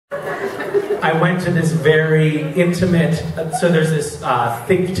I went to this very intimate, so there's this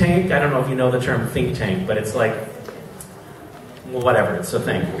think tank. I don't know if you know the term think tank, but it's like, well, whatever, it's a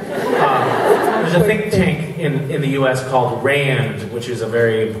thing. There's a think tank in the US called RAND, which is a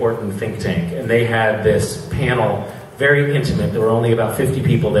very important think tank. And they had this panel, very intimate, there were only about 50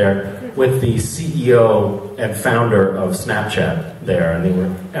 people there, with the CEO and founder of Snapchat there. And they were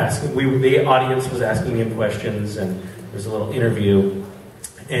asking, the audience was asking him questions, and there was a little interview.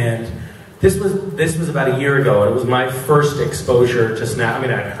 And this was about a year ago, and it was my first exposure to Snap. I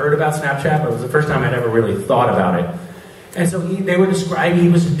mean, I'd heard about Snapchat, but it was the first time I'd ever really thought about it. And so they were describing, he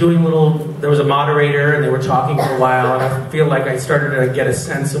was doing there was a moderator, and they were talking for a while, and I feel like I started to get a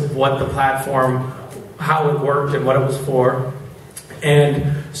sense of what the platform, how it worked, and what it was for.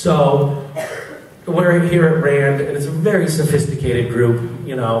 And so we're here at RAND, and it's a very sophisticated group,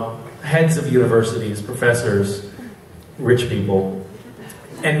 you know, heads of universities, professors, rich people,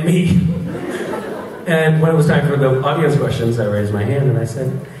 and me. And when it was time for the audience questions, I raised my hand and I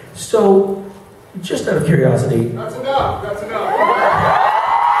said, so, just out of curiosity... That's enough, that's enough.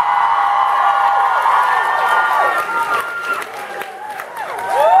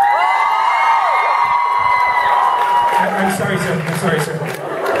 I'm sorry, sir. I'm sorry, sir.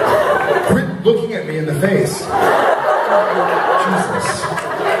 Quit looking at me in the face. Jesus.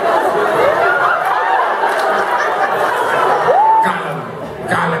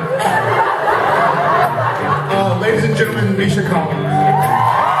 Got him. Ladies and gentlemen, Misha Panel.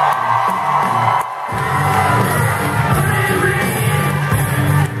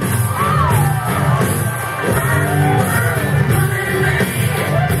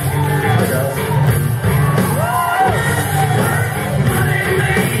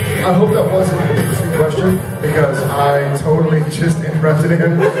 I hope that wasn't an interesting question, because I totally just interrupted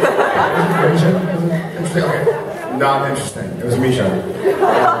him. Interesting? Okay. Not interesting. It was Misha.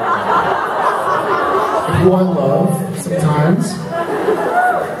 Who I love sometimes.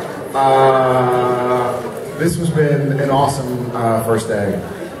 This has been an awesome first day.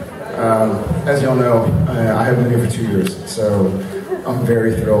 As y'all know, I have been here for 2 years, so I'm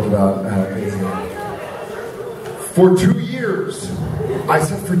very thrilled about being here. For 2 years! I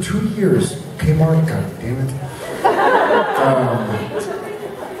said for 2 years. Kmart, god damn it.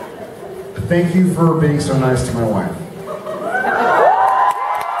 Thank you for being so nice to my wife.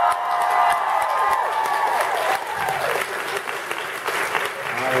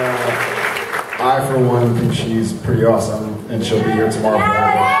 I, for one, think she's pretty awesome, and she'll be here tomorrow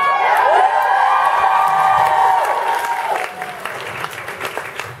forever.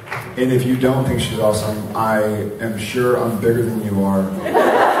 And if you don't think she's awesome, I am sure I'm bigger than you are.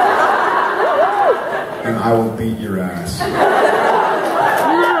 And I will beat your ass.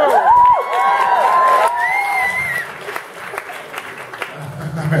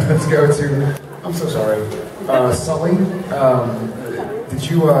 Alright, let's go to, I'm so sorry. Sully, did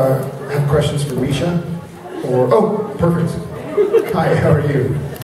you have questions for Misha? Or, oh, perfect. Hi, how are you?